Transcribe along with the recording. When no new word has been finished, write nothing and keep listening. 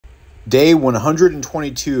Day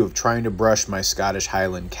 122 of trying to brush my Scottish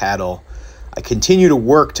Highland cattle. I continue to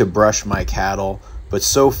work to brush my cattle, but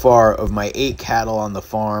so far of my 8 cattle on the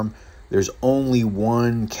farm, there's only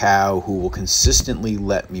one cow who will consistently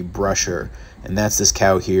let me brush her, and that's this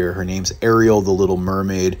cow here. Her name's Ariel the Little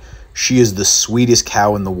Mermaid. She is the sweetest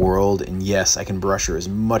cow in the world, and yes, I can brush her as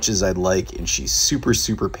much as I'd like, and she's super,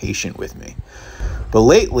 super patient with me. But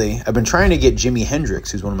lately, I've been trying to get Jimi Hendrix,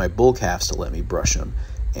 who's one of my bull calves, to let me brush him,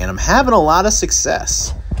 and I'm having a lot of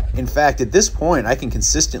success. In fact, at this point, I can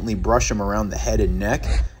consistently brush him around the head and neck,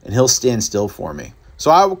 and he'll stand still for me.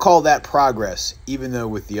 So I would call that progress, even though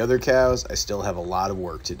with the other cows, I still have a lot of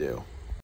work to do.